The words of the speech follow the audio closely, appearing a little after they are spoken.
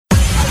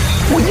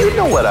Well, you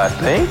know what I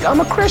think.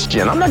 I'm a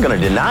Christian. I'm not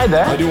going to deny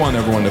that. I do want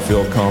everyone to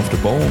feel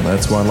comfortable.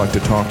 That's why I'd like to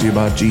talk to you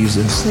about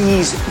Jesus.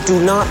 Please do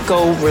not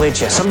go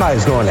religious.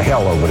 Somebody's going to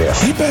hell over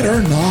this. He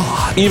better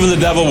not. Even the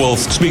devil will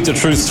speak the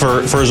truth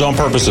for his own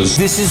purposes.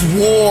 This is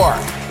war.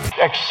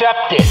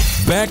 Accept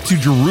it. Back to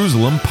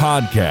Jerusalem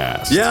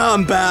podcast. Yeah,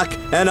 I'm back,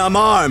 and I'm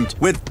armed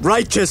with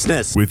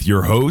righteousness. With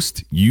your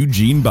host,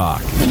 Eugene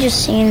Bach. He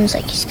just seems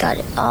like he's got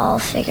it all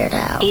figured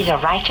out. He's a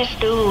righteous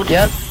dude.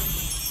 Yep.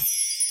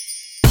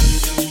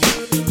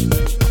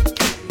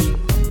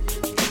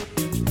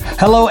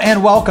 Hello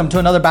and welcome to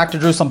another Back to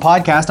Jerusalem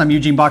podcast. I'm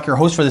Eugene Bach, your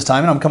host for this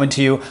time, and I'm coming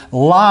to you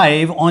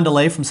live on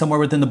delay from somewhere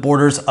within the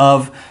borders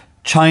of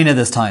China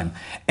this time.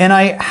 And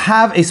I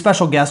have a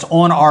special guest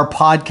on our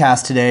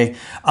podcast today.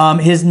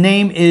 His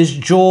name is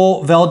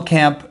Joel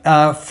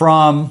Veldkamp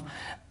from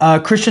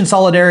Christian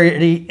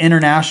Solidarity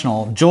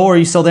International. Joel, are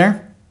you still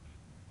there?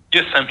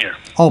 Yes, I'm here.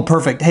 Oh,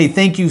 perfect. Hey,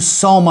 thank you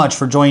so much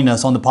for joining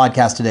us on the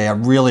podcast today. I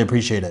really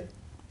appreciate it.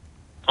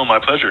 Oh, my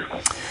pleasure.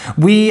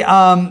 We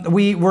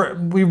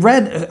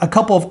read a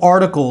couple of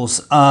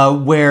articles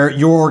where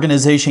your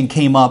organization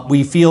came up.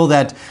 We feel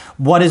that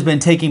what has been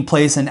taking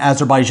place in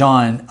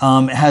Azerbaijan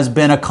has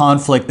been a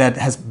conflict that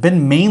has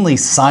been mainly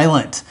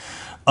silent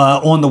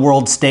on the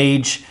world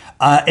stage.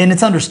 And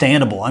it's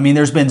understandable. I mean,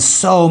 there's been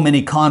so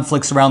many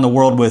conflicts around the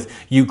world with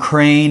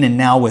Ukraine and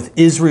now with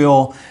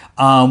Israel.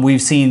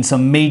 We've seen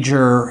some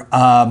major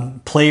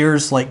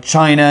players like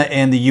China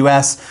and the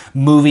U.S.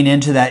 moving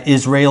into that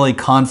Israeli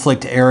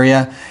conflict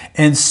area.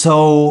 And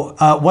so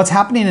what's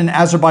happening in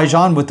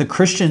Azerbaijan with the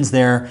Christians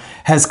there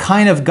has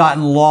kind of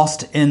gotten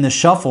lost in the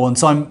shuffle. And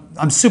so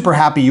I'm super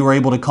happy you were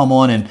able to come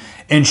on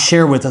and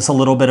share with us a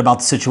little bit about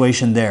the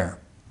situation there.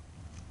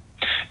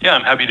 Yeah,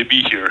 I'm happy to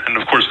be here. And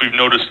of course, we've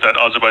noticed that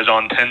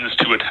Azerbaijan tends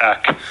to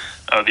attack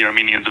the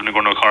Armenians of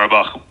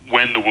Nagorno-Karabakh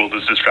when the world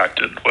is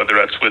distracted, whether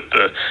that's with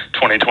the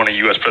 2020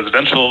 U.S.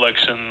 presidential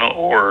election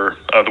or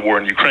the war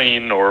in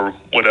Ukraine or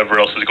whatever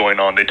else is going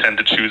on. They tend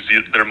to choose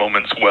their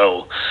moments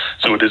well.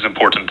 So it is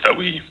important that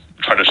we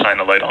try to shine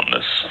a light on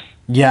this.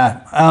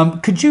 Yeah.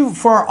 Could you,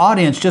 for our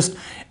audience, just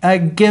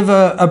give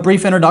a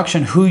brief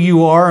introduction who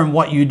you are and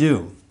what you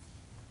do?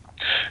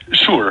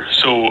 Sure.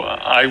 So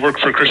I work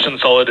for Christian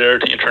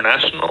Solidarity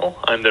International.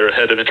 I'm their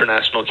head of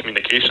international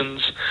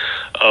communications.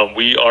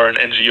 We are an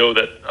NGO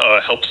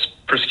that helps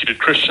persecuted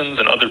Christians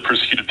and other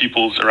persecuted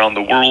peoples around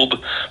the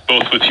world,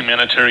 both with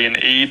humanitarian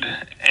aid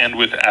and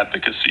with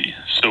advocacy.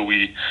 So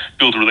we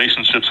build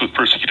relationships with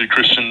persecuted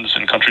Christians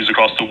in countries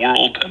across the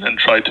world and then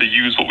try to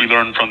use what we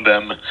learn from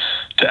them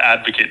to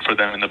advocate for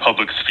them in the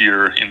public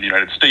sphere in the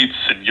United States,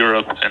 in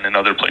Europe, and in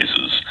other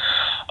places.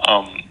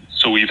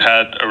 So we've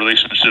had a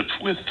relationship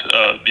with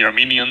the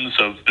Armenians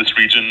of this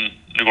region,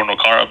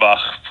 Nagorno-Karabakh,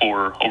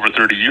 for over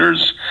 30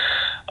 years.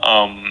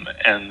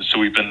 And so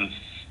we've been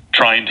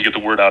trying to get the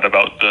word out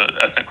about the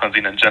ethnic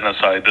cleansing and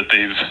genocide that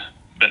they've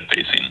been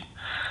facing.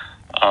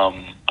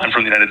 I'm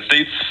from the United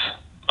States.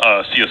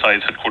 CSI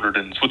is headquartered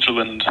in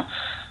Switzerland.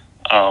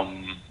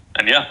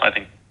 And yeah, I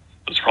think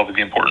those are probably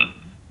the important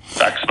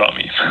facts about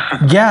me.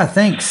 Yeah,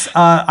 thanks.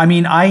 I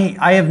mean,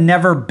 I have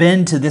never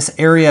been to this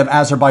area of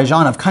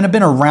Azerbaijan. I've kind of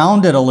been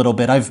around it a little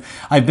bit.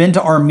 I've been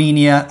to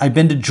Armenia, I've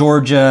been to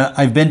Georgia,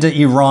 I've been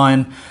to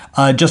Iran,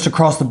 just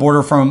across the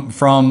border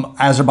from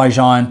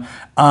Azerbaijan.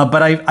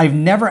 But I've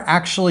never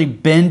actually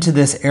been to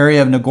this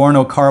area of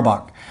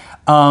Nagorno-Karabakh.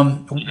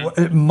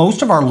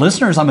 Most of our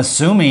listeners, I'm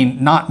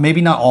assuming,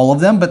 maybe not all of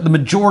them, but the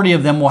majority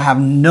of them will have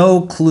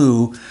no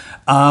clue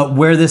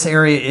where this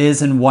area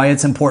is and why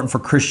it's important for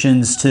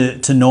Christians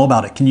to know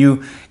about it. Can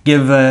you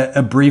give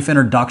a brief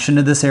introduction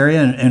to this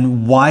area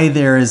and why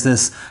there is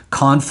this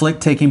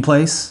conflict taking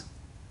place?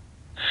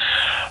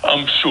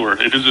 Sure.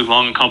 It is a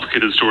long and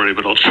complicated story,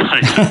 but I'll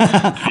try to.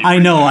 I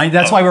know.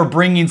 That's why we're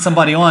bringing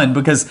somebody on,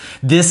 because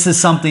this is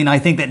something I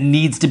think that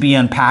needs to be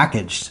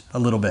unpackaged a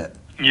little bit.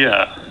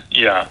 Yeah.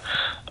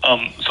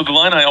 So the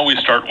line I always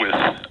start with,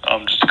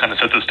 just to kind of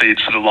set the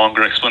stage for the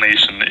longer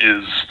explanation,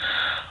 is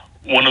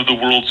one of the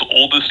world's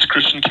oldest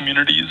Christian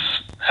communities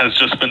has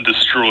just been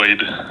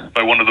destroyed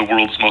by one of the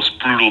world's most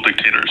brutal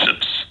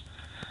dictatorships.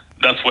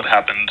 That's what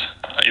happened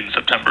in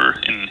September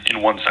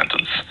in one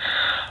sentence.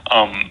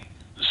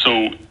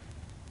 So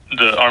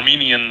the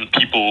Armenian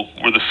people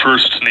were the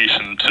first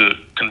nation to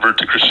convert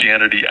to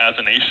Christianity as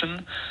a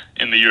nation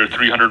in the year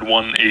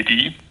 301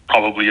 AD,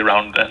 probably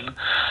around then.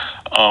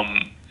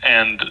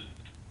 And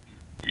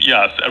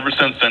yes, ever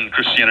since then,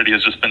 Christianity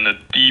has just been a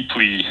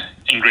deeply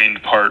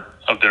ingrained part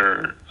of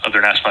their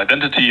national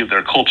identity, of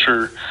their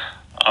culture.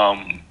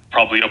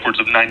 Probably upwards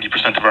of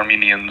 90% of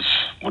Armenians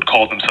would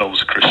call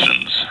themselves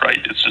Christians, right?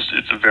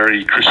 It's a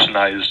very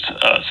Christianized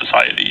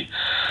society.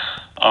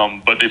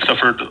 But they've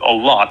suffered a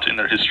lot in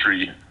their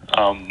history,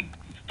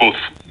 both,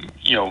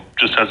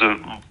 just as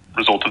a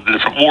result of the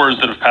different wars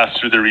that have passed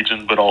through their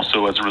region, but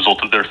also as a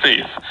result of their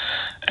faith.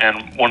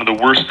 And one of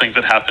the worst things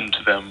that happened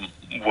to them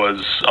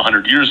was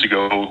 100 years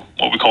ago,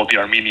 what we call the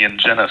Armenian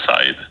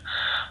genocide,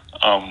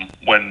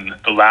 when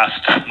the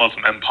last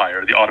Muslim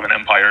empire, the Ottoman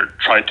Empire,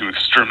 tried to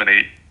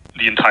exterminate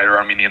the entire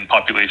Armenian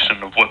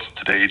population of what's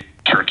today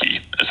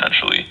Turkey,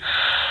 essentially.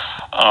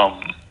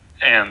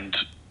 And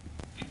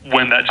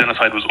when that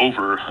genocide was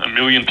over, 1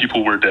 million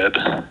people were dead,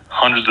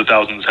 hundreds of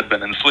thousands had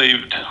been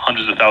enslaved,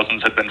 hundreds of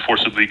thousands had been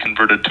forcibly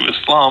converted to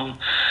Islam,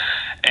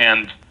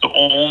 and the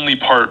only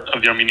part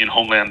of the Armenian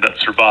homeland that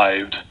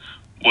survived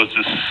was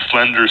this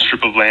slender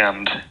strip of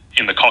land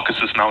in the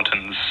Caucasus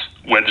Mountains,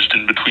 wedged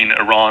in between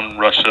Iran,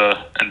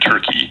 Russia, and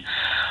Turkey.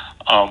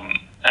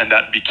 And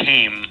that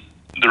became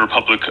the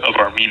Republic of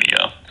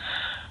Armenia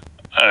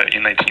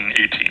in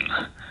 1918.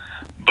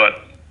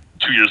 But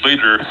 2 years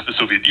later, the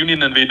Soviet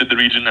Union invaded the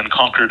region and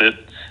conquered it,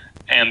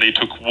 and they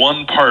took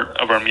one part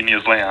of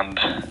Armenia's land,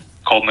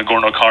 called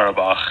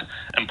Nagorno-Karabakh,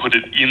 and put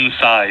it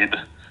inside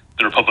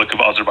the Republic of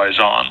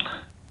Azerbaijan,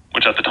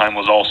 which at the time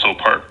was also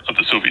part of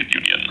the Soviet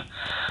Union.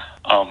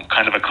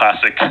 Kind of a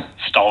classic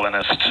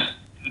Stalinist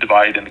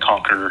divide and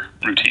conquer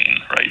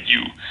routine, right?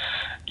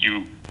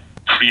 You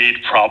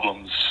create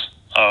problems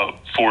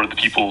for the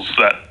peoples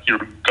that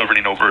you're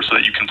governing over so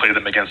that you can play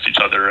them against each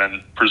other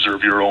and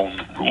preserve your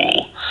own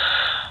rule.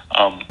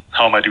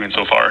 How am I doing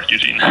so far,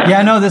 Eugene?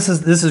 Yeah, no, this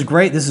is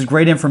great. This is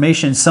great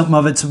information. Some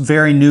of it's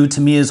very new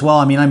to me as well.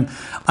 I mean,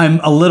 I'm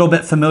a little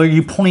bit familiar.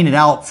 You pointed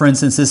out, for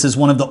instance, this is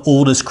one of the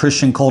oldest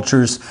Christian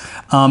cultures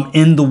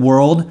in the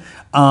world.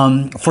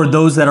 For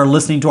those that are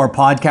listening to our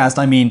podcast,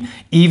 I mean,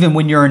 even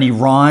when you're in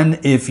Iran,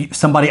 if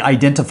somebody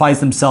identifies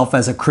themselves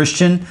as a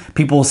Christian,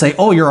 people will say,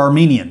 "Oh, you're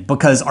Armenian,"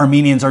 because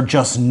Armenians are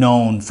just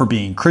known for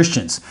being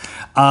Christians.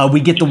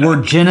 We get the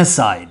word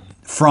genocide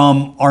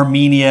from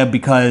Armenia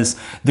because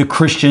the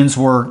Christians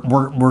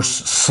were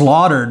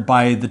slaughtered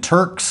by the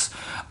Turks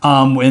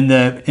in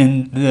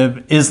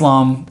the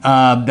Islam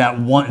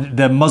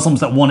the Muslims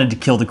that wanted to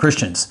kill the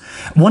Christians.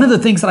 One of the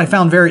things that I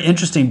found very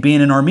interesting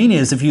being in Armenia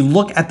is if you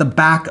look at the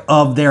back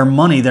of their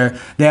money, they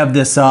have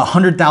this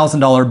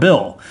 $100,000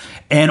 bill.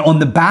 And on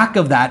the back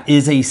of that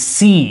is a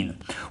scene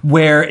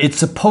where it's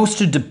supposed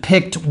to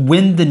depict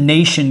when the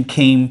nation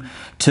came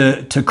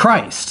to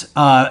Christ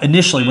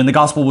initially, when the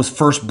gospel was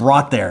first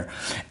brought there.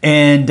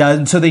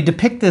 And so they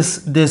depict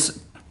this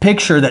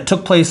picture that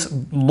took place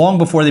long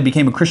before they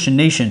became a Christian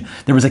nation.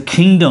 There was a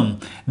kingdom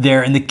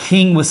there, and the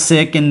king was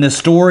sick, and the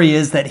story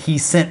is that he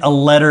sent a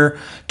letter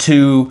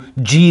to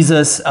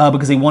Jesus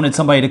because he wanted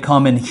somebody to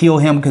come and heal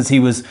him because he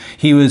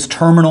was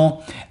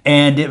terminal.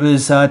 And it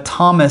was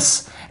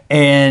Thomas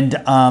and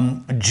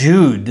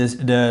Jude,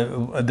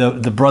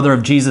 the brother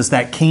of Jesus,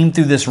 that came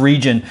through this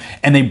region,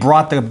 and they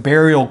brought the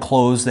burial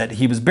clothes that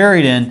he was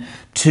buried in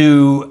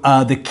to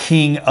the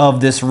king of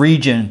this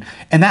region.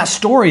 And that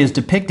story is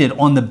depicted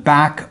on the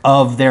back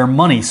of their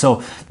money.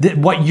 So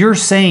what you're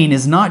saying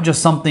is not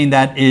just something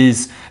that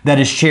is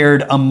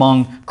shared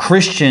among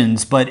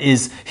Christians, but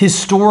is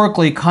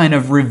historically kind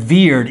of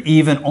revered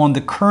even on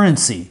the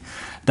currency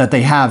that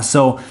they have.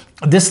 So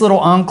this little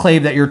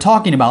enclave that you're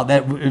talking about,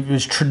 that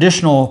was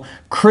traditional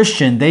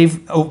Christian,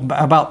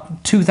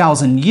 about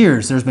 2,000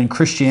 years there's been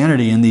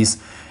Christianity in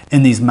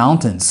these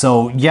mountains.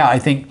 So yeah, I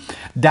think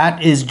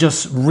that is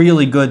just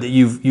really good that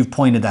you've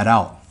pointed that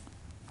out.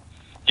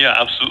 Yeah,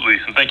 absolutely.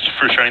 And thank you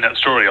for sharing that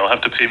story. I'll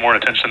have to pay more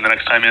attention the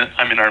next time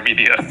I'm in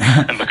Armenia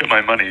and look at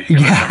my money.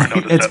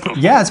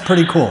 It's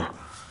pretty cool.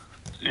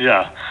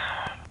 Yeah.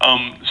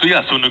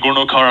 So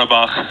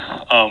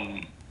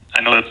Nagorno-Karabakh, I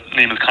know that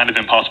name is kind of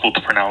impossible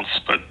to pronounce,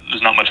 but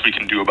there's not much we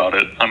can do about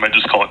it. I might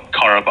just call it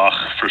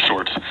Karabakh for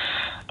short.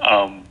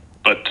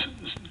 But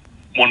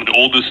one of the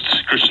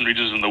oldest Christian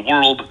regions in the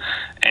world,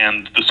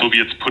 and the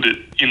Soviets put it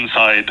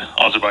inside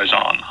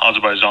Azerbaijan.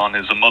 Azerbaijan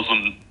is a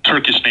Muslim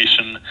Turkish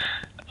nation,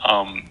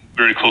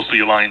 very closely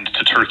aligned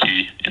to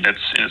Turkey in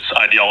its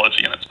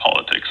ideology and its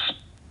politics.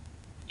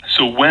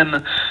 So when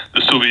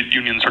the Soviet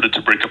Union started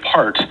to break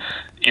apart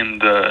in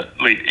the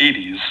late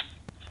 80s,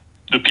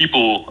 the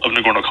people of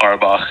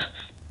Nagorno-Karabakh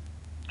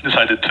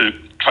decided to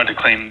try to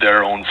claim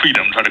their own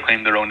freedom, try to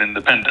claim their own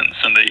independence.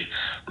 And they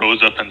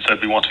rose up and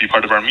said, we want to be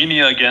part of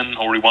Armenia again,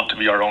 or we want to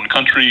be our own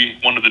country,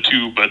 one of the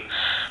two, but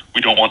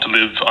we don't want to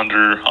live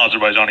under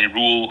Azerbaijani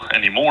rule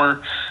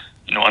anymore.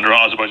 Under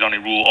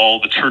Azerbaijani rule, all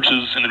the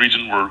churches in the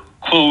region were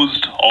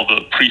closed, all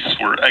the priests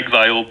were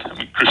exiled.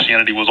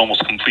 Christianity was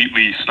almost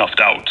completely snuffed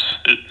out.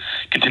 It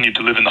continued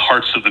to live in the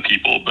hearts of the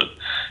people, but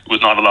it was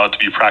not allowed to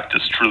be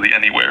practiced really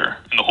anywhere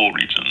in the whole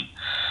region.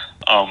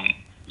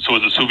 So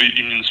as the Soviet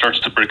Union starts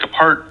to break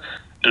apart,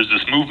 there's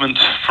this movement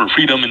for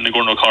freedom in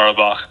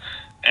Nagorno-Karabakh,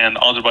 and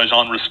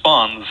Azerbaijan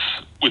responds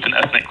with an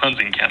ethnic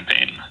cleansing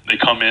campaign. They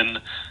come in,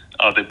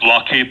 they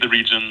blockade the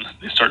region,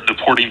 they start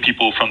deporting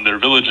people from their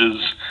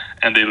villages,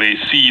 and they lay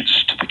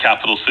siege to the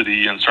capital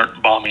city and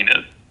start bombing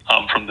it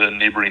from the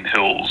neighboring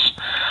hills.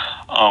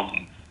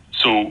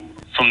 So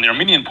from the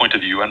Armenian point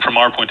of view, and from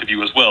our point of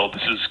view as well,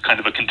 this is kind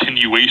of a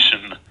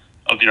continuation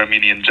of the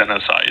Armenian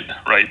genocide,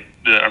 right?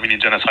 The Armenian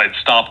genocide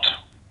stopped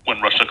when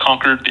Russia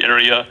conquered the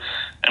area,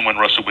 and when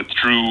Russia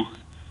withdrew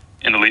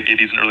in the late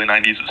 80s and early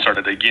 90s, it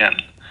started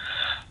again.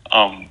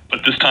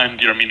 But this time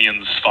the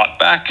Armenians fought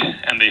back,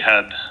 and they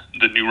had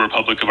the new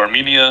Republic of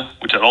Armenia,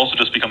 which had also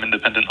just become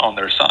independent, on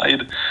their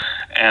side.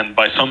 And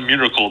by some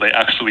miracle, they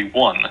actually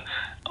won.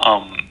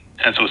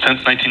 And so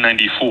since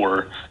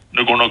 1994,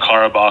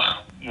 Nagorno-Karabakh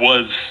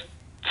was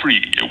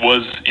free. It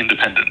was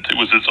independent. It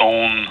was its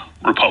own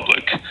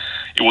republic.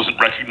 It wasn't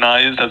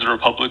recognized as a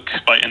republic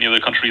by any other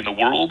country in the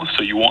world,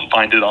 so you won't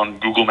find it on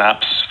Google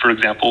Maps, for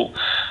example.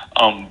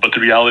 But the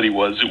reality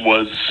was it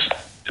was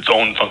its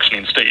own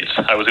functioning state.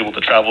 I was able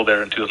to travel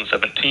there in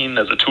 2017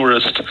 as a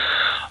tourist,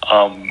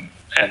 and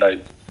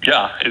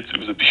it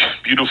was a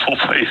beautiful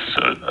place,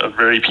 a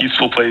very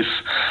peaceful place,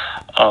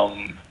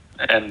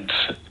 and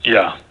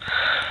yeah.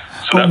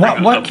 So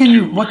what can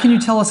you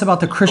tell us about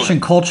the Christian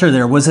culture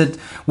there? Was it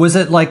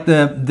like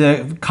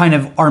the kind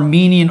of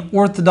Armenian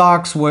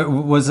Orthodox?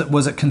 Was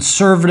it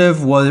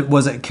conservative?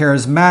 Was it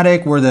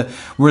charismatic? Were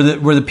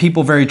the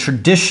people very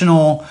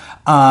traditional?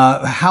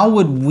 How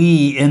would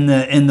we in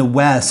the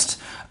West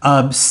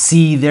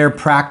see their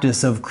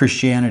practice of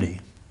Christianity?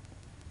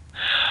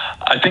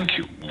 I think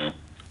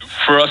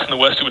for us in the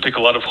West, it would take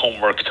a lot of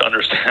homework to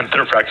understand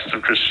their practice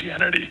of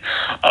Christianity.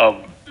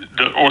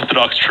 The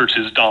Orthodox Church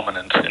is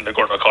dominant in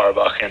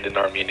Nagorno-Karabakh and in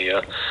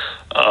Armenia,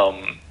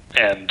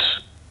 and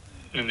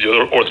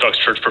the Orthodox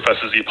Church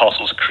professes the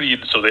Apostles'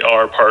 Creed, so they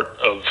are part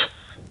of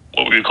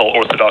what we would call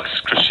Orthodox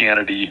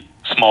Christianity,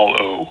 small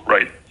o,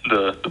 right?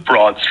 The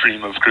broad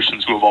stream of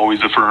Christians who have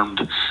always affirmed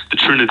the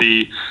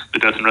Trinity, the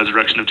death and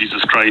resurrection of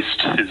Jesus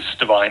Christ, his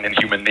divine and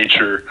human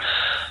nature.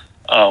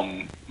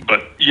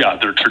 But yeah,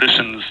 their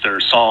traditions,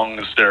 their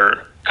songs,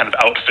 their kind of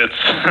outfits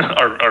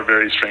are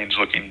very strange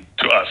looking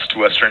to us, to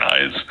Western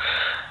eyes.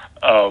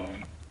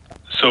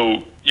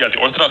 So yeah, the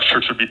Orthodox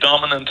Church would be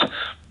dominant,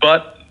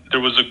 but there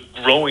was a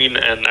growing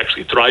and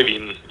actually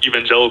thriving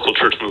evangelical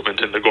church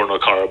movement in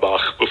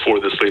Nagorno-Karabakh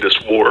before this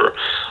latest war.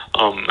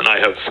 And I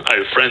have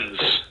friends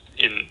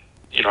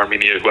in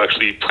Armenia who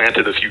actually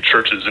planted a few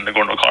churches in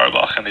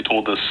Nagorno-Karabakh, and they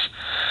told us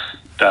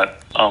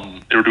that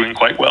they were doing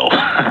quite well.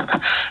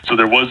 So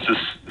there was this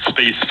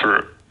space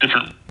for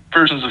different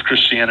versions of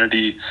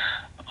Christianity,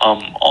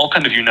 all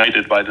kind of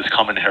united by this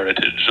common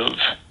heritage of,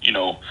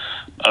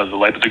 the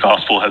light of the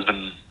gospel has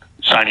been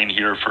shining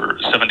here for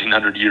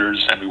 1,700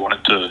 years, and we want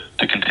it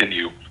to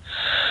continue.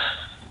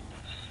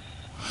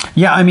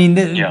 Yeah, I mean,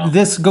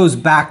 this goes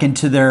back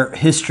into their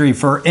history.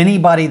 For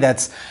anybody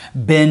that's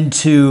been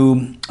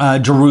to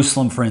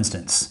Jerusalem, for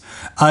instance,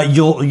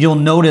 you'll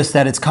notice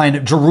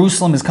that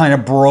Jerusalem is kind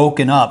of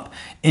broken up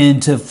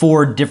into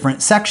 4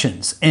 different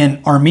sections,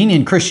 and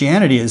Armenian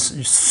Christianity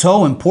is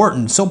so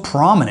important, so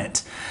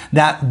prominent,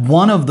 that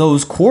one of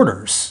those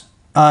quarters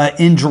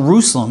in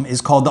Jerusalem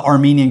is called the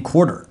Armenian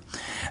Quarter.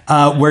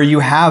 Where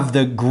you have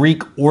the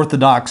Greek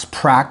Orthodox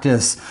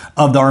practice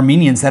of the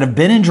Armenians that have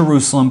been in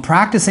Jerusalem,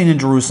 practicing in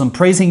Jerusalem,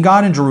 praising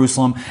God in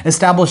Jerusalem,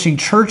 establishing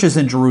churches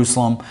in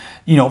Jerusalem,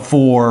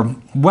 for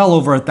well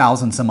over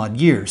 1,000 some odd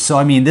years. So,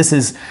 I mean, this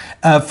is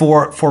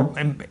for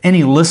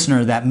any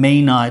listener that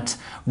may not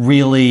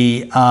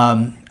really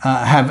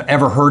have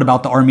ever heard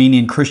about the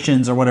Armenian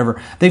Christians or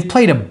whatever. They've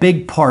played a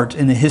big part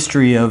in the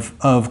history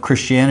of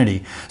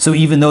Christianity. So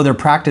even though their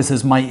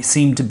practices might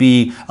seem to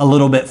be a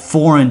little bit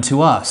foreign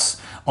to us,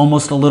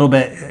 almost a little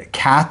bit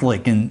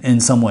Catholic in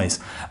some ways,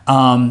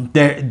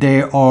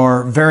 they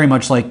are very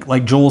much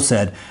like Joel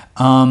said,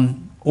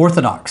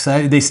 Orthodox.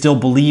 They still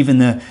believe in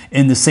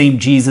the same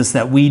Jesus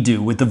that we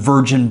do, with the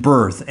virgin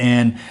birth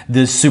and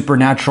the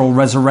supernatural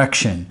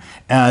resurrection,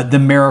 the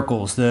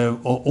miracles, the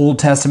Old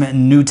Testament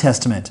and New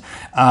Testament,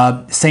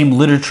 same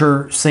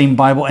literature, same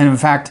Bible, and in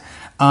fact,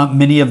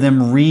 many of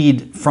them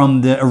read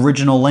from the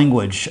original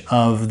language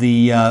of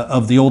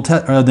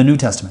the New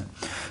Testament.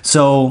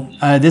 So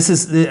this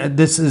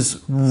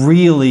is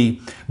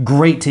really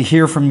great to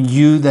hear from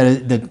you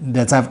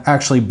that's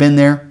actually been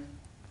there,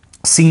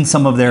 seen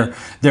some of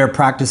their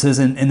practices,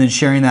 and then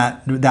sharing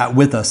that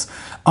with us.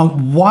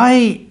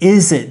 Why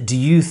is it, do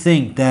you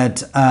think,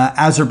 that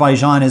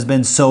Azerbaijan has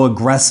been so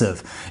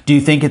aggressive? Do you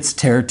think it's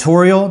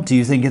territorial? Do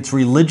you think it's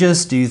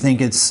religious? Do you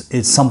think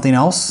it's something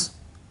else?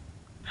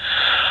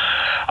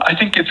 I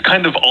think it's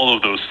kind of all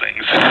of those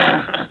things,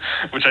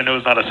 which I know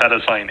is not a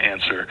satisfying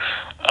answer.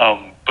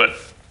 But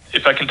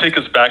if I can take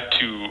us back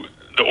to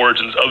the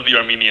origins of the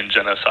Armenian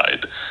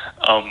genocide,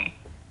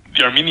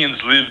 the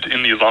Armenians lived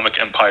in the Islamic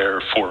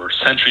Empire for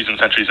centuries and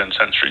centuries and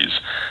centuries,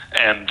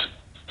 and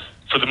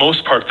for the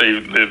most part they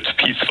lived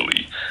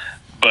peacefully.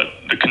 But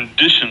the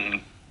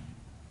condition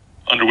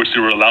under which they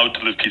were allowed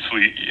to live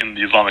peacefully in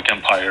the Islamic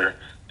Empire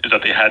is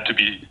that they had to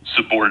be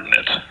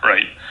subordinate,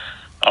 right?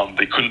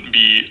 They couldn't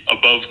be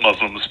above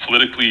Muslims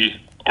politically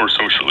or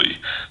socially.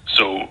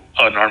 So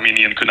an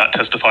Armenian could not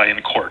testify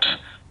in court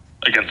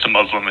against a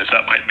Muslim if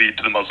that might lead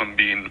to the Muslim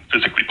being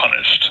physically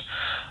punished.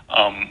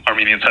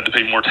 Armenians had to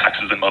pay more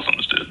taxes than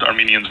Muslims did.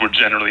 Armenians were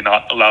generally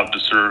not allowed to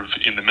serve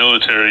in the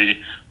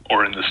military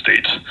or in the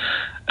state.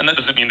 And that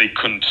doesn't mean they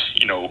couldn't,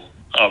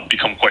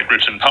 become quite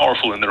rich and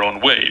powerful in their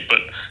own way, but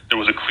there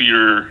was a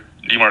clear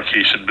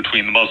demarcation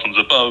between the Muslims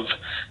above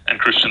and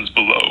Christians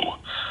below.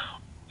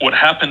 What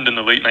happened in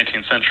the late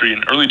 19th century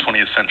and early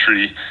 20th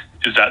century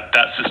is that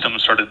system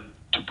started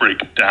to break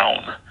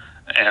down,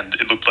 and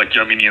it looked like the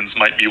Armenians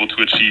might be able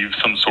to achieve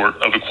some sort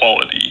of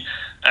equality.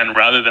 And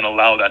rather than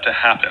allow that to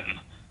happen,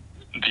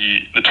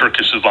 the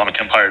Turkish Islamic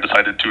Empire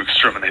decided to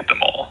exterminate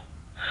them all.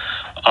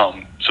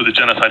 So the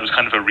genocide was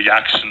kind of a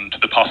reaction to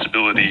the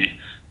possibility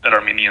that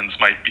Armenians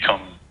might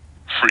become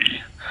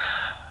free.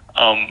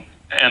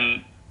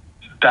 And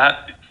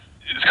that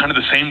is kind of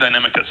the same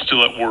dynamic that's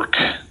still at work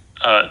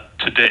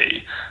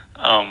today.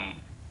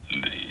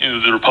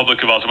 The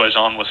Republic of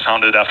Azerbaijan was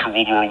founded after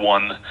World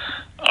War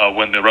I,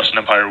 when the Russian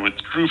Empire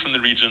withdrew from the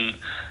region,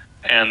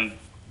 and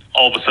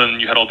all of a sudden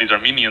you had all these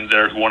Armenians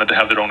there who wanted to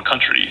have their own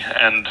country,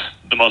 and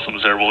the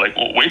Muslims there were like,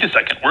 well, wait a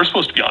second, we're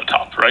supposed to be on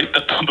top, right?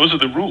 Those are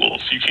the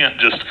rules. You can't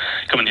just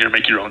come in here and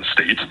make your own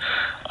state.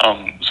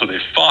 So they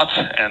fought,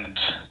 and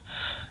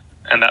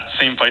that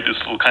same fight is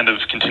still kind of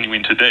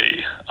continuing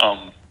today.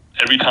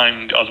 Every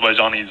time the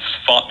Azerbaijanis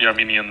fought the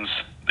Armenians,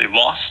 they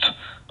lost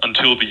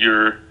until the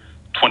year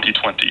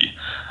 2020.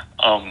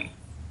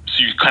 So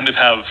you kind of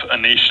have a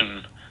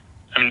nation.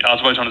 I mean,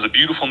 Azerbaijan is a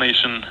beautiful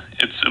nation.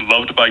 It's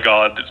loved by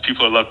God. Its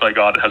people are loved by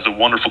God. It has a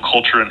wonderful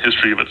culture and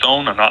history of its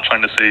own. I'm not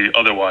trying to say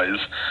otherwise.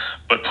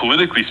 But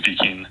politically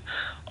speaking,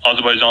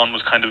 Azerbaijan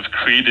was kind of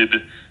created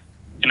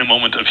in a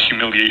moment of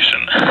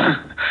humiliation,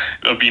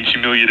 of being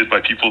humiliated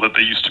by people that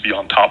they used to be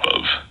on top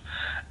of.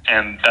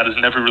 And that has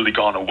never really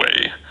gone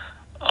away.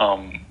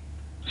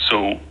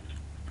 So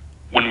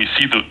when we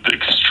see the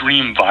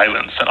extreme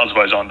violence that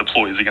Azerbaijan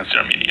deploys against the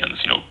Armenians,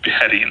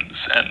 beheadings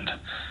and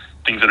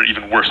things that are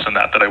even worse than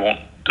that I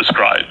won't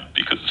describe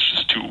because it's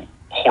just too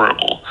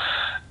horrible.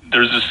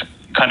 There's this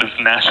kind of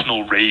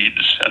national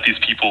rage at these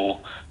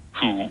people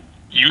who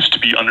used to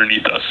be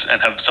underneath us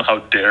and have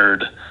somehow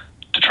dared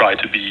to try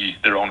to be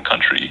their own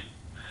country.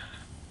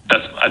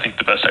 That's, I think,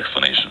 the best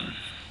explanation.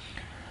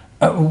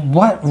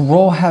 What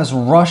role has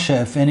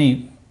Russia, if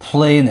any,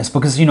 play in this?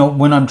 Because,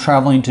 when I'm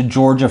traveling to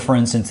Georgia, for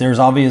instance, there's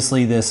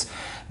obviously this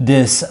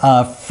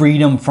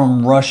freedom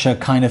from Russia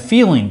kind of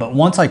feeling. But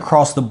once I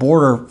cross the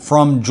border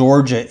from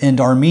Georgia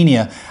into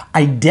Armenia,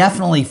 I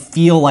definitely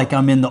feel like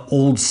I'm in the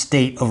old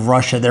state of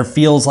Russia. There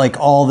feels like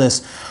all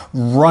this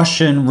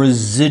Russian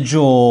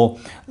residual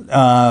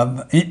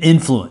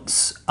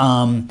influence.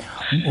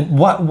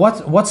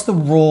 What's the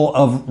role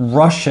of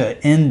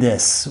Russia in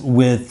this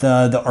with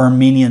the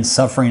Armenians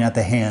suffering at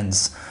the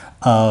hands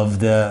of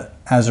the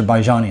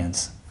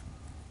Azerbaijanians?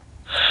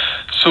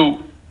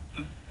 So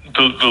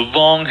the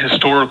long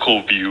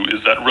historical view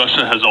is that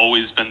Russia has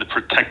always been the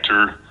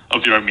protector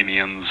of the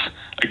Armenians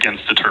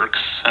against the Turks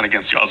and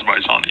against the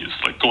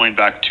Azerbaijanis, like going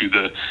back to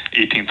the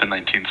 18th and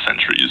 19th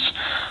centuries.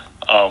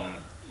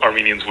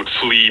 Armenians would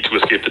flee to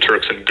escape the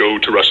Turks and go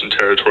to Russian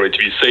territory to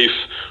be safe,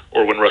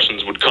 or when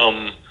Russians would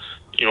come,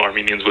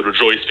 Armenians would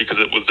rejoice because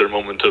it was their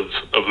moment of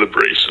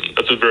liberation.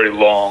 That's a very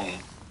long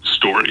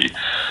story.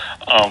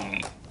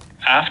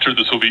 After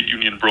the Soviet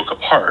Union broke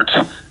apart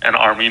and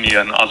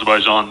Armenia and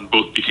Azerbaijan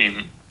both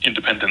became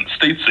independent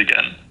states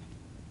again,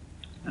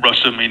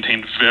 Russia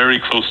maintained very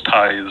close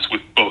ties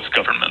with both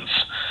governments.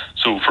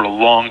 So for a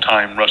long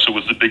time, Russia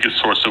was the biggest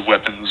source of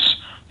weapons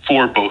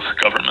for both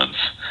governments.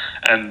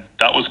 And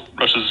that was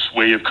Russia's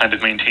way of kind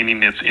of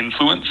maintaining its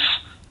influence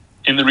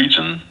in the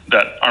region,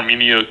 that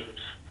Armenia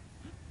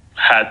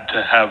had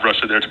to have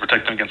Russia there to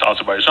protect them against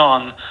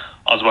Azerbaijan.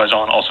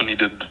 Azerbaijan also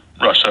needed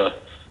Russia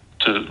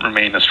to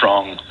remain a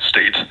strong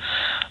state.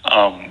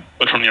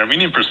 But from the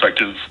Armenian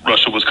perspective,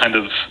 Russia was kind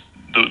of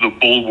the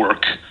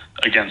bulwark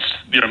against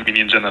the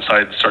Armenian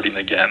genocide starting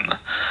again.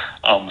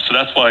 So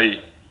that's why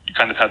you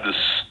kind of have this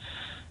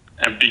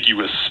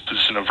ambiguous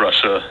position of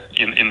Russia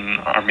in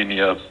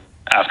Armenia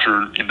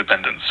after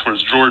independence.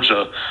 Whereas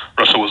Georgia,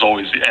 Russia was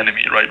always the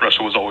enemy, right?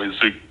 Russia was always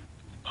the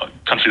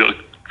country that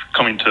was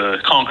coming to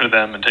conquer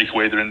them and take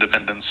away their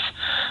independence.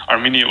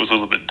 Armenia was a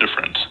little bit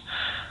different.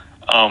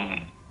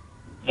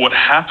 What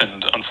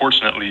happened,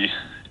 unfortunately,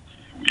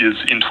 is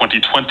in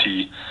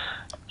 2020,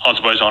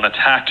 Azerbaijan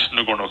attacked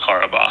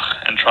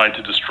Nagorno-Karabakh and tried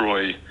to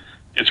destroy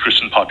its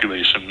Christian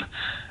population,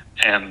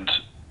 and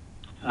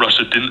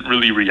Russia didn't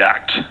really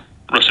react.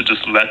 Russia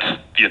just let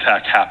the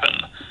attack happen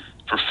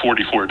for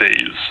 44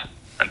 days,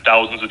 and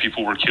thousands of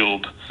people were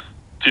killed.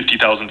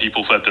 50,000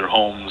 people fled their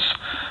homes.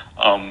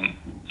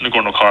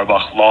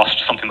 Nagorno-Karabakh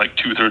lost something like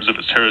 2/3 of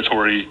its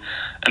territory,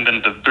 and then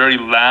at the very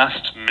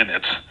last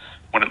minute,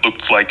 when it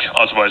looked like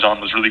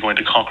Azerbaijan was really going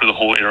to conquer the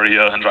whole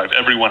area and drive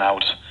everyone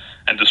out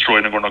and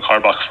destroy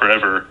Nagorno-Karabakh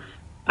forever,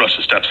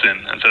 Russia steps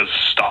in and says,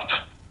 stop.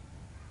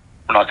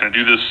 We're not going to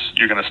do this.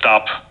 You're going to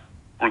stop.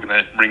 We're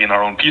going to bring in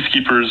our own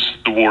peacekeepers.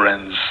 The war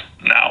ends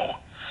now.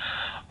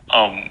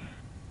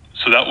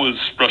 So that was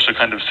Russia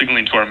kind of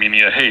signaling to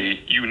Armenia, hey,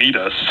 you need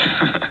us,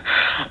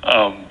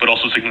 but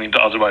also signaling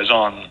to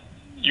Azerbaijan,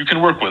 you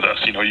can work with us.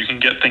 You can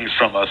get things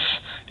from us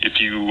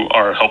if you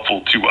are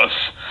helpful to us.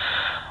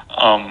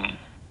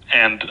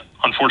 And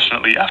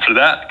unfortunately, after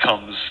that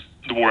comes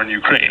the war in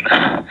Ukraine.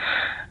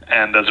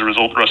 And as a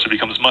result, Russia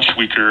becomes much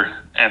weaker,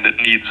 and it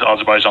needs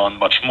Azerbaijan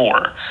much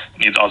more.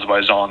 It needs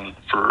Azerbaijan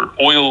for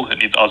oil, it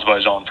needs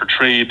Azerbaijan for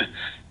trade,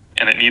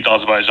 and it needs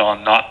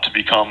Azerbaijan not to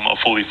become a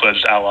fully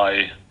fledged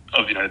ally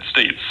of the United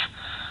States.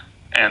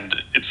 And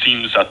it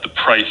seems that the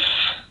price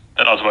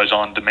that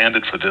Azerbaijan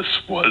demanded for this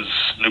was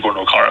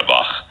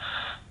Nagorno-Karabakh.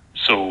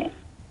 So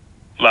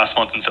last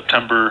month in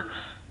September,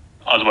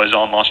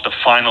 Azerbaijan launched a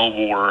final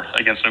war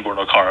against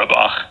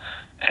Nagorno-Karabakh,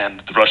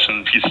 and the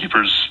Russian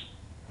peacekeepers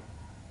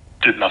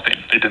did nothing.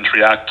 They didn't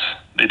react.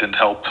 They didn't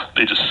help.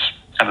 They just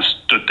kind of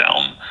stood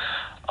down.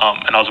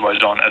 And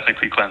Azerbaijan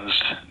ethnically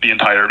cleansed the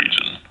entire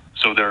region.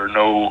 So there are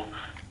no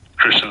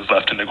Christians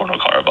left in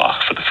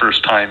Nagorno-Karabakh. For the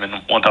first time in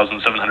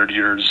 1,700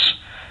 years,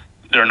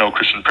 there are no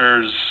Christian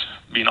prayers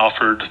being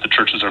offered. The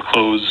churches are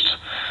closed.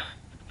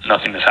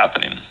 Nothing is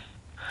happening.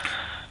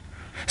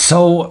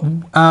 So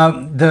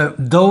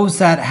those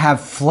that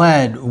have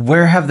fled,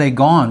 where have they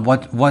gone?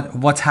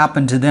 What's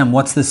happened to them?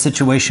 What's the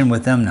situation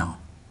with them now?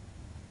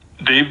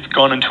 They've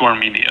gone into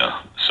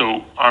Armenia.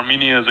 So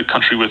Armenia is a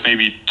country with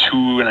maybe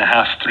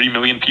 2.5, 3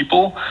 million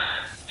people,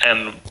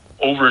 and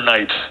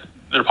overnight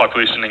their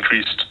population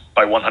increased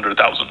by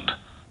 100,000,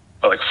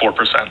 by like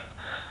 4%.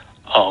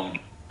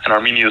 And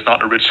Armenia is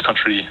not a rich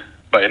country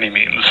by any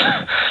means.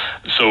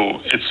 So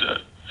it's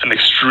an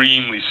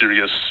extremely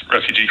serious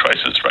refugee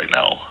crisis right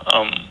now.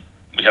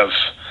 We have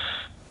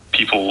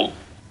people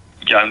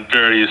in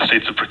various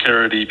states of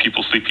precarity,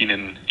 people sleeping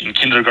in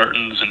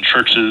kindergartens, in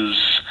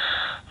churches,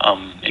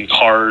 in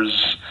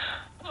cars.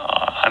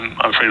 I'm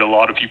afraid a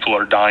lot of people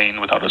are dying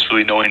without us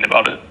really knowing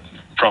about it,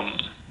 from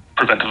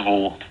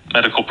preventable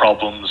medical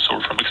problems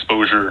or from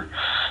exposure,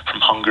 from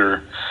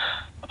hunger.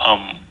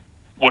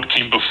 What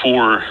came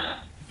before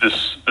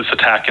this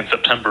attack in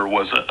September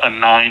was a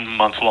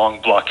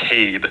 9-month-long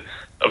blockade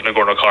of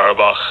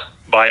Nagorno-Karabakh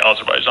by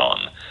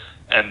Azerbaijan.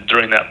 And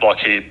during that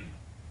blockade,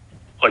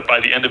 like by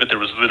the end of it, there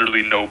was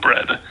literally no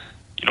bread.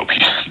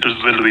 There's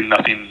literally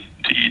nothing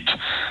to eat.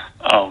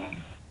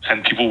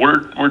 And people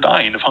were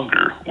dying of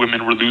hunger.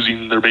 Women were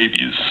losing their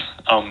babies.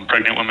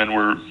 Pregnant women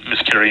were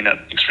miscarrying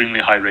at extremely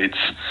high rates.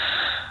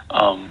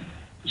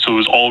 So it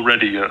was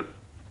already a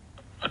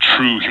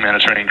true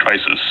humanitarian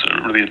crisis,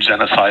 really a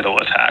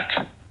genocidal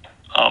attack.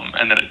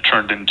 And then it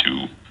turned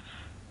into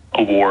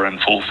a war and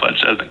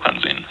full-fledged ethnic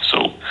cleansing.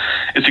 So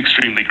it's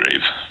extremely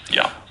grave.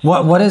 Yeah.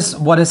 What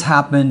has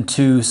happened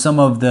to some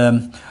of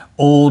the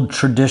old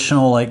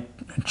traditional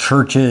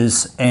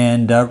churches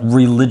and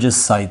religious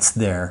sites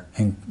there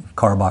in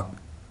Karabakh?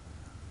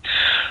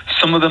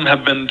 Some of them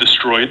have been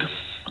destroyed.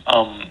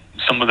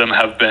 Some of them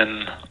have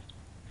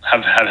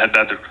had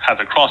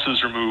their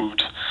crosses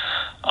removed.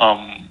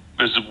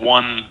 There's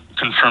one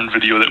confirmed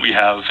video that we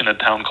have in a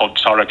town called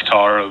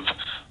Taraktar of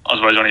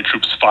Azerbaijani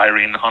troops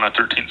firing on a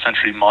 13th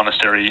century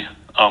monastery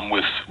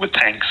with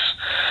tanks.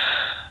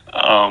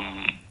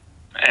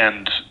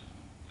 And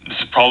this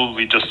is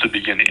probably just the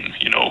beginning.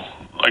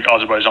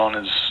 Azerbaijan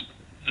is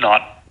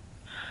not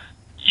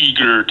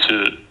eager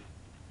to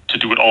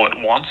do it all at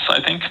once, I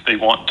think. They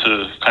want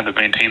to kind of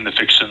maintain the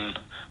fiction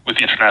with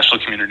the international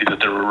community that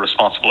they're a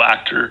responsible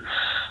actor.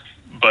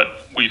 But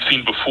we've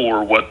seen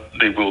before what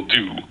they will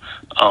do.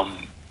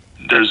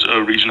 There's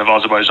a region of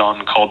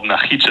Azerbaijan called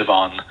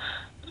Nakhichevan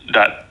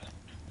that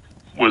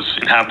was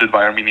inhabited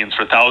by Armenians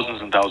for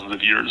thousands and thousands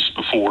of years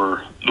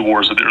before the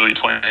wars of the early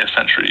 20th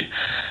century.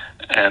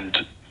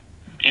 And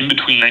in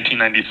between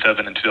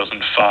 1997 and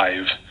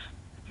 2005,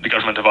 the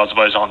government of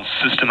Azerbaijan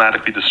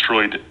systematically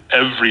destroyed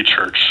every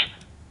church,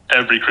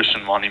 every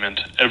Christian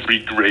monument, every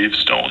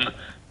gravestone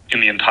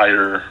in the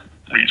entire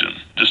region.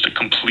 Just a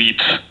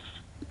complete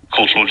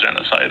cultural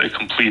genocide, a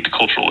complete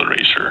cultural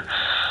erasure.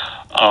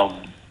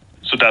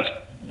 So that's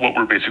what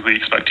we're basically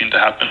expecting to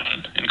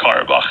happen in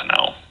Karabakh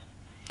now.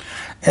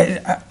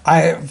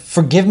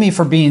 Forgive me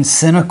for being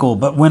cynical,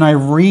 but when I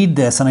read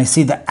this and I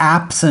see the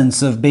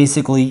absence of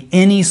basically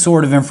any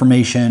sort of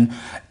information,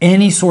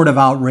 any sort of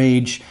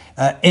outrage,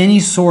 any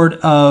sort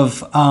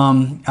of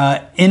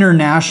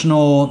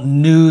international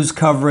news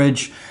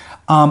coverage,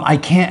 I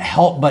can't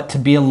help but to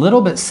be a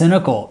little bit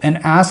cynical and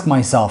ask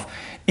myself,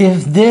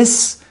 if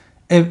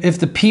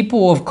the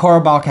people of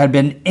Karabakh had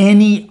been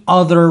any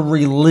other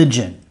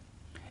religion,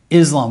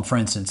 Islam, for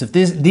instance, if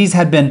these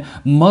had been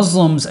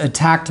Muslims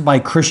attacked by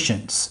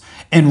Christians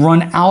and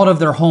run out of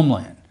their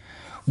homeland,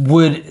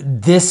 would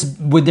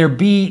there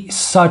be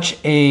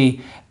such a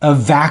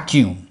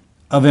vacuum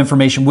of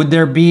information? Would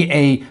there be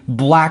a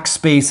black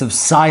space of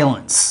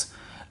silence?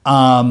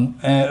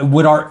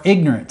 Would our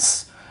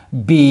ignorance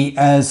be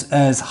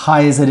as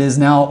high as it is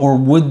now, or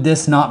would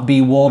this not be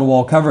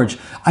wall-to-wall coverage?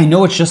 I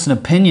know it's just an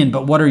opinion,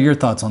 but what are your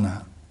thoughts on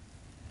that?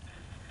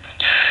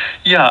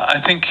 Yeah, I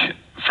think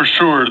for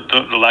sure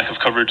the lack of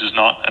coverage is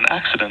not an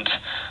accident.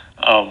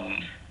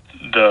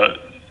 The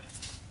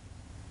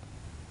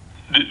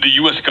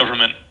U.S.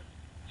 government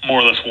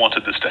more or less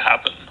wanted this to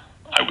happen,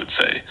 I would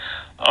say.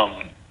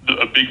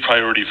 A big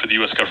priority for the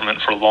U.S. government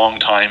for a long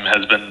time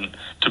has been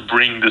to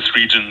bring this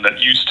region that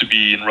used to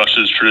be in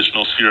Russia's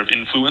traditional sphere of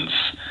influence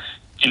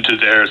into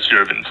their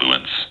sphere of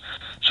influence.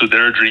 So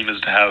their dream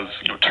is to have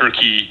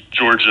Turkey,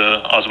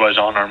 Georgia,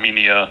 Azerbaijan,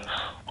 Armenia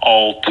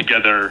all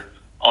together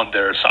on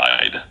their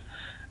side.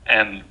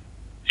 And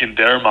in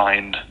their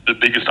mind, the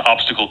biggest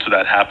obstacle to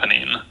that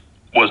happening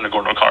was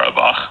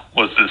Nagorno-Karabakh,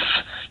 was this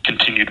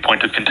continued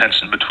point of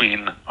contention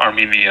between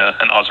Armenia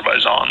and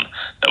Azerbaijan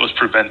that was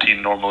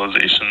preventing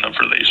normalization of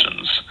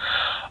relations.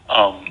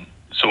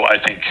 So I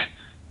think,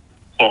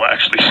 well,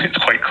 actually, it's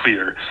quite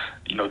clear.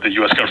 The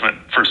U.S. government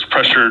first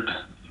pressured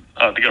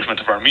the government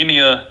of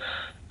Armenia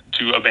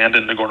to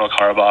abandon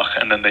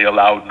Nagorno-Karabakh, and then they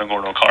allowed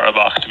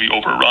Nagorno-Karabakh to be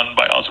overrun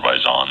by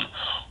Azerbaijan,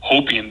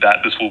 hoping that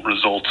this will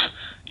result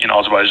in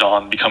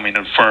Azerbaijan becoming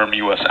a firm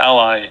U.S.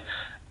 ally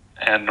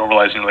and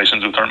normalizing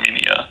relations with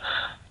Armenia.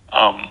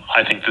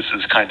 I think this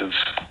is kind of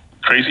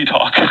crazy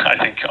talk. I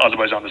think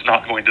Azerbaijan is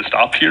not going to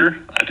stop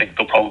here. I think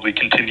they'll probably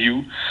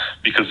continue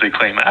because they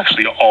claim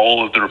actually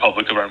all of the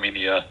Republic of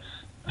Armenia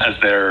as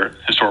their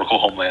historical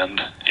homeland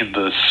in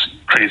this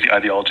crazy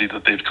ideology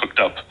that they've cooked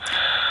up.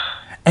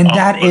 And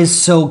that is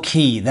so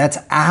key. That's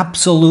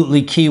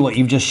absolutely key what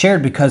you've just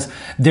shared, because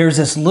there's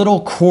this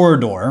little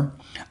corridor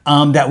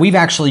that we've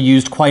actually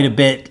used quite a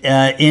bit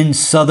in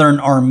southern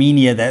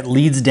Armenia that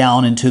leads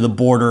down into the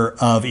border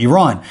of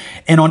Iran.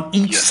 And on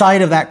each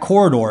side of that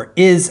corridor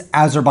is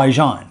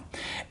Azerbaijan.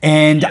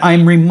 And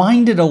I'm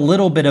reminded a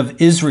little bit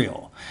of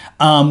Israel.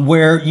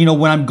 Where,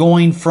 when I'm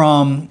going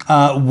from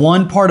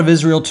one part of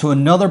Israel to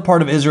another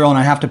part of Israel and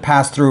I have to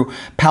pass through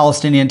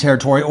Palestinian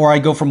territory, or I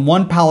go from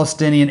one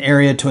Palestinian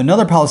area to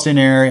another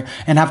Palestinian area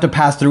and have to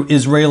pass through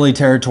Israeli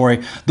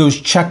territory, those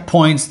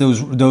checkpoints,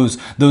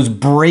 those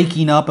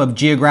breaking up of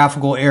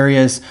geographical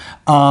areas.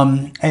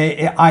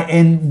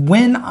 And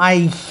when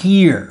I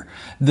hear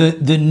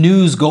the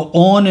news go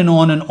on and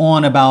on and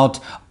on about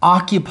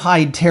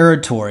occupied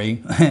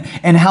territory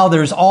and how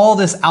there's all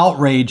this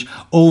outrage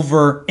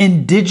over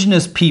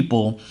indigenous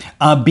people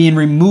being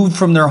removed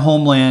from their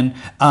homeland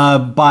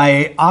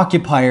by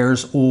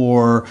occupiers,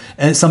 or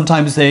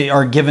sometimes they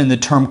are given the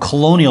term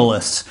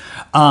colonialists.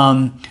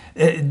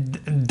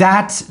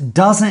 That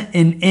doesn't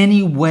in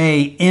any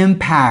way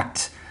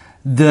impact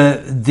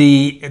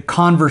the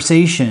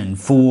conversation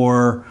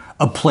for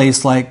a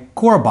place like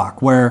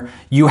Karabakh, where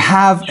you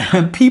have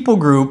a people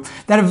group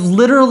that have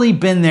literally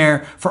been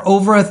there for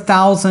over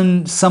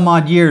 1,000 some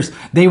odd years.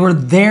 They were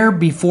there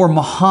before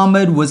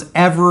Muhammad was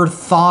ever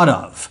thought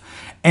of.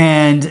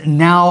 And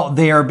now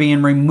they are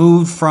being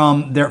removed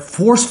from there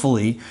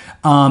forcefully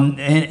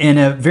in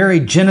a very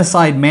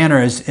genocide manner,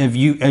 as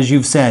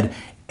you've said,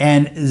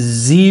 and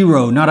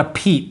zero, not a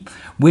peep,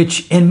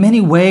 which in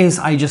many ways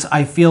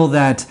I feel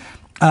that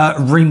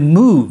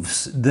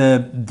removes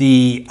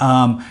the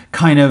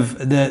kind of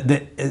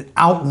the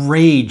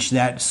outrage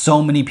that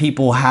so many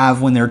people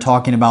have when they're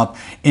talking about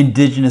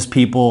indigenous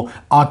people,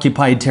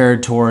 occupied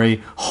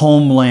territory,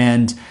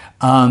 homeland,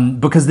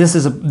 because this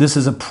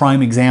is a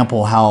prime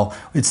example how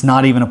it's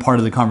not even a part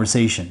of the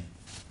conversation.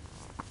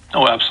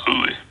 Oh,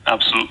 absolutely.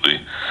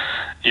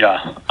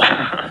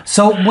 Yeah.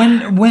 So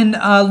when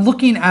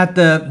looking at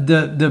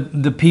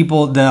the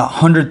people, the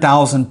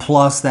 100,000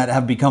 plus that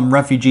have become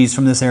refugees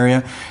from this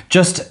area,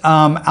 just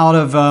out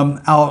of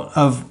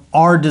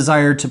our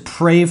desire to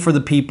pray for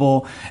the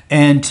people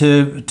and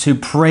to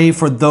pray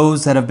for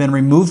those that have been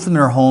removed from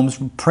their homes,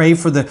 pray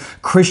for the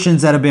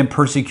Christians that have been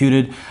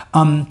persecuted.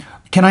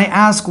 Can I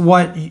ask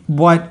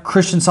what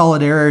Christian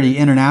Solidarity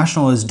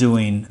International is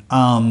doing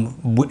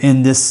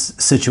in this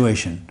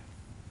situation?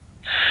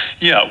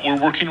 Yeah, we're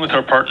working with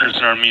our partners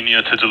in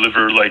Armenia to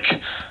deliver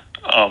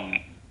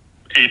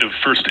aid of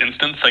first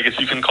instance, I guess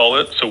you can call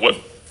it. So what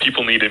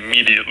people need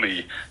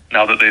immediately,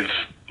 now that they've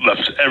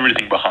left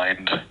everything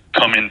behind,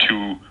 come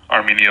into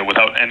Armenia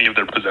without any of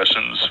their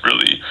possessions,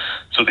 really.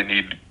 So they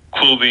need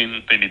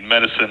clothing, they need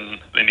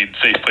medicine, they need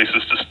safe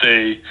places to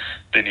stay,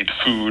 they need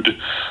food.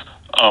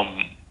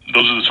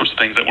 Those are the sorts of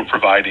things that we're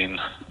providing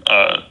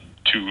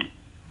to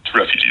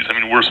refugees. I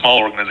mean, we're a small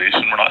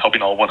organization. We're not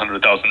helping all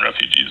 100,000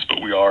 refugees,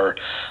 but we are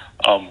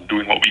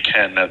doing what we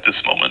can at this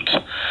moment.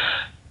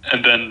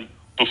 And then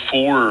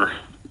before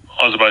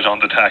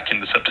Azerbaijan's attack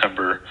into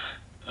September,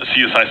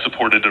 CSI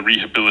supported a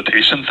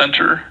rehabilitation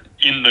center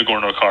in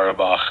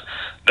Nagorno-Karabakh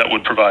that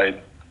would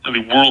provide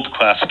really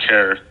world-class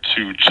care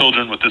to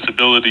children with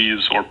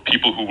disabilities or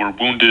people who were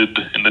wounded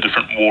in the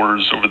different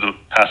wars over the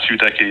past few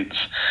decades.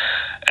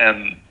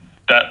 And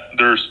that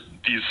there's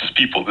these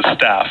people, the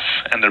staff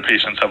and their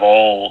patients, have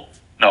all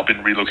now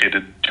been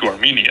relocated to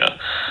Armenia.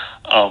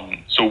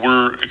 So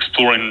we're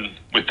exploring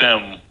with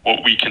them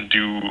what we can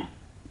do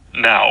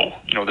now.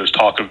 There's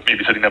talk of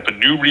maybe setting up a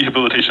new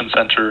rehabilitation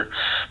center,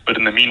 but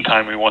in the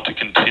meantime, we want to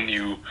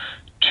continue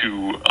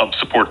to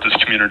support this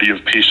community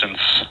of patients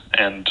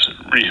and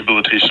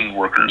rehabilitation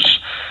workers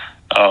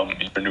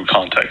in a new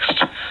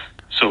context.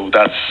 So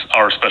that's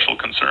our special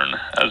concern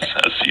as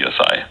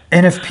CSI.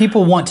 And if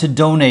people want to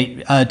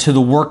donate to the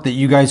work that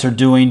you guys are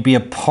doing, be a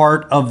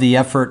part of the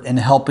effort in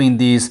helping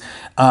these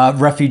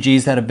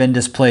refugees that have been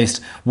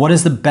displaced, what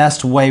is the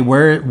best way?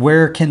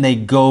 Where can they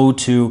go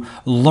to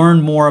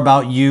learn more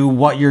about you,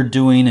 what you're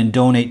doing, and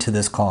donate to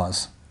this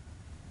cause?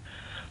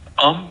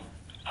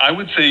 I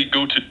would say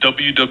go to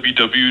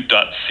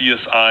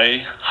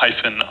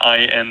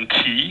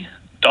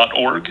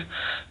www.csi-int.org.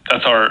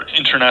 That's our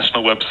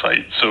international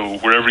website. So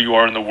wherever you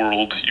are in the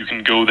world, you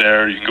can go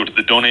there. You can go to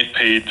the donate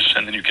page,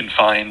 and then you can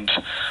find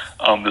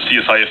the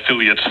CSI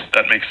affiliate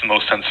that makes the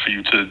most sense for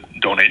you to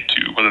donate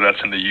to, whether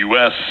that's in the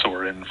U.S.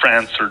 or in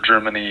France or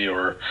Germany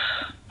or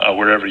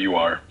wherever you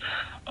are.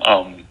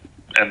 And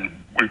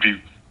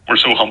we're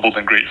so humbled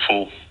and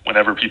grateful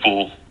whenever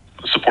people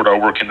support our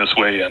work in this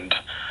way. And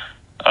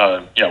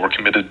we're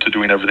committed to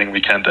doing everything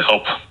we can to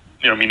help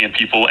Armenian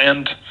people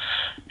and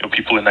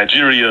people in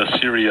Nigeria,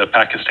 Syria,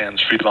 Pakistan,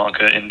 Sri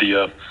Lanka,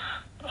 India.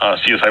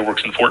 CSI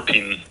works in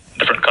 14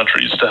 different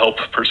countries to help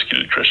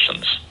persecuted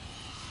Christians.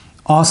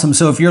 Awesome.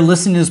 So if you're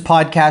listening to this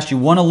podcast, you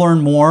want to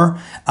learn more,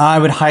 I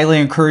would highly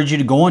encourage you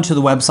to go onto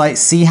the website,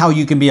 see how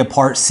you can be a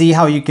part, see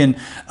how you can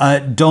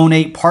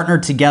donate, partner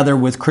together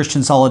with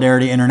Christian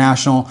Solidarity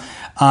International.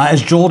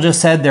 As Joel just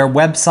said, their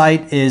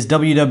website is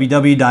www.csi-int.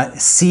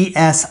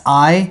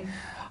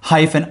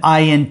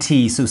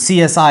 So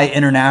CSI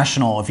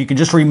International. If you can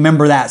just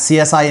remember that,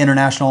 CSI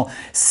International,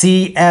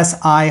 csi-int.org.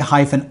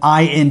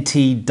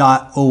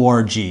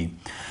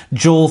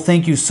 Joel,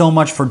 thank you so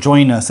much for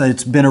joining us.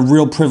 It's been a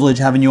real privilege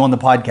having you on the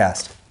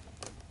podcast.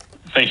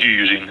 Thank you,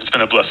 Eugene. It's been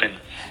a blessing.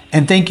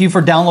 And thank you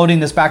for downloading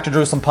this Back to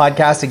Jerusalem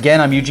podcast.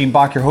 Again, I'm Eugene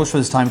Bach, your host for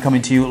this time,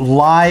 coming to you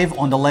live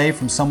on delay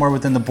from somewhere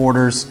within the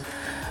borders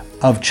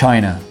of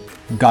China.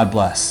 God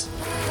bless.